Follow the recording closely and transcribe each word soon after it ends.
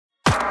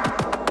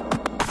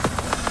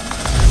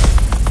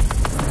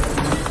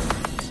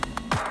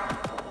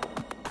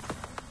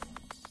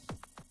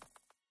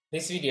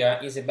This video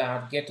is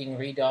about getting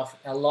rid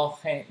of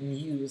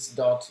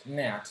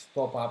alohanews.net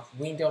pop-up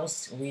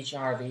windows, which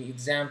are the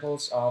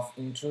examples of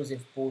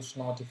intrusive push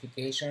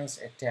notifications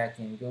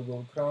attacking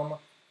Google Chrome,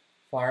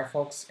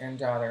 Firefox, and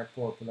other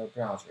popular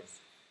browsers.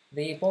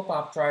 The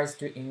pop-up tries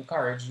to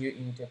encourage you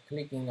into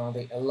clicking on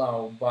the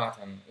Allow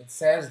button. It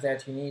says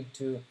that you need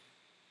to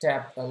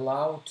tap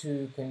Allow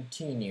to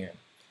continue.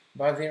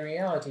 But the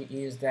reality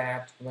is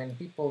that when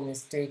people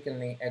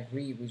mistakenly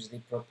agree with the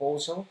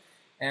proposal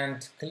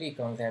and click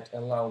on that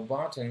Allow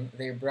button,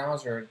 their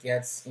browser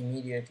gets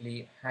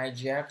immediately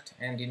hijacked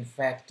and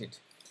infected.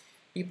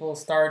 People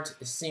start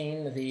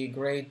seeing the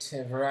great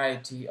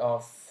variety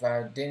of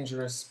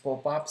dangerous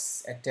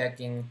pop-ups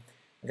attacking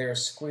their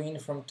screen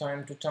from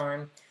time to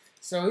time.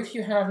 So if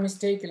you have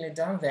mistakenly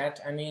done that,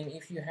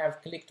 if you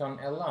have clicked on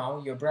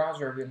Allow, your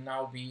browser will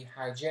now be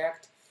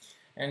hijacked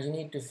and you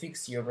need to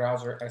fix your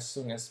browser as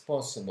soon as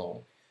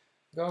possible.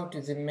 Go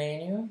to the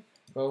menu,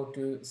 go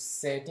to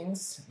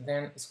Settings,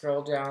 then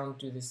scroll down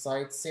to the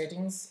Site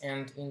Settings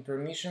and in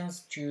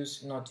Permissions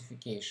choose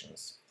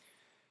Notifications.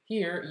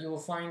 Here you will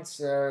find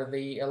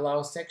the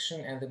Allow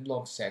section and the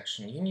Block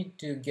section. You need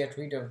to get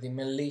rid of the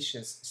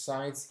malicious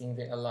sites in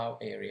the Allow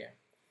area.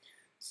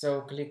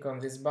 So click on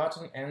this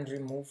button and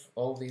remove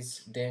all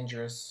these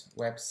dangerous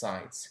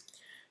websites.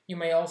 You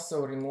may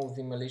also remove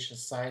the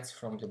malicious sites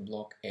from the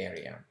block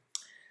area.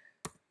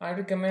 I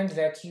recommend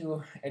that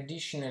you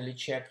additionally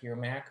check your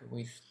Mac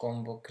with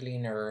Combo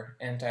Cleaner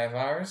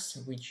Antivirus,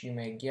 which you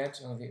may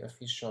get on the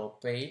official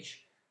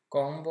page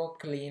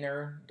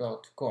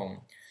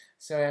combocleaner.com.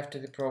 So after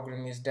the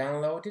program is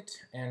downloaded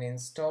and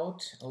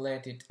installed,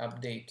 let it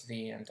update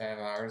the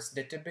antivirus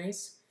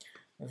database.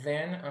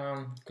 Then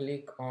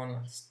click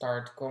on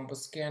Start Combo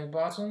Scan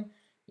button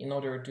in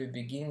order to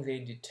begin the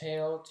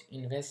detailed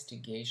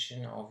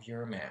investigation of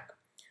your Mac.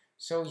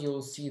 So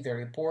you'll see the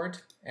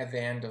report at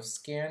the end of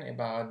scan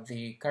about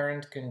the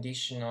current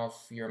condition of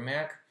your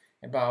Mac,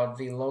 about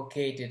the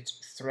located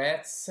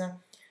threats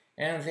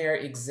and their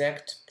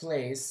exact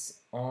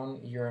place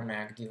on your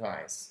Mac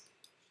device.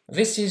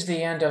 This is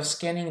the end of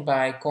scanning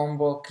by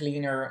Combo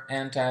Cleaner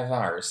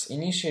Antivirus.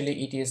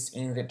 Initially it is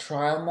in the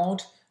trial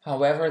mode,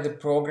 however the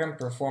program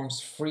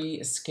performs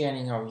free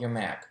scanning of your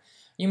Mac.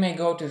 You may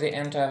go to the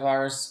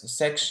antivirus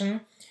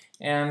section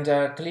and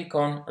click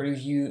on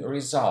Review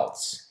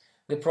Results.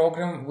 The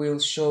program will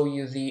show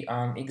you the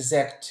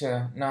exact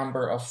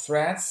number of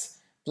threats,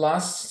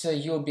 plus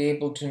you'll be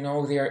able to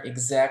know their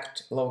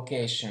exact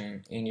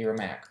location in your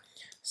Mac.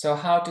 So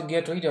how to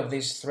get rid of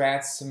these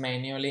threats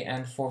manually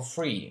and for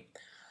free?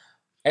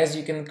 As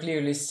you can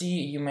clearly see,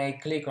 you may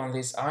click on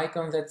this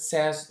icon that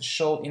says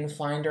Show in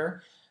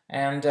Finder,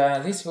 and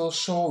this will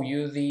show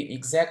you the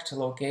exact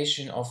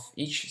location of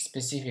each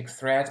specific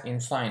threat in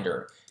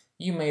Finder.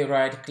 You may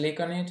right-click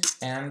on it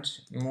and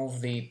move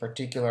the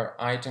particular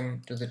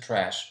item to the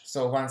trash.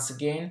 So once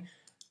again,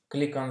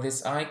 click on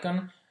this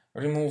icon,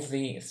 remove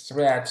the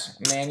threat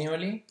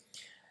manually,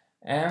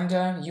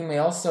 and you may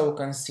also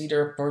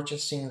consider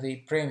purchasing the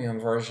premium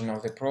version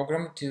of the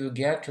program to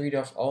get rid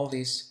of all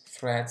these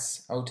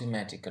threats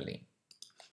automatically.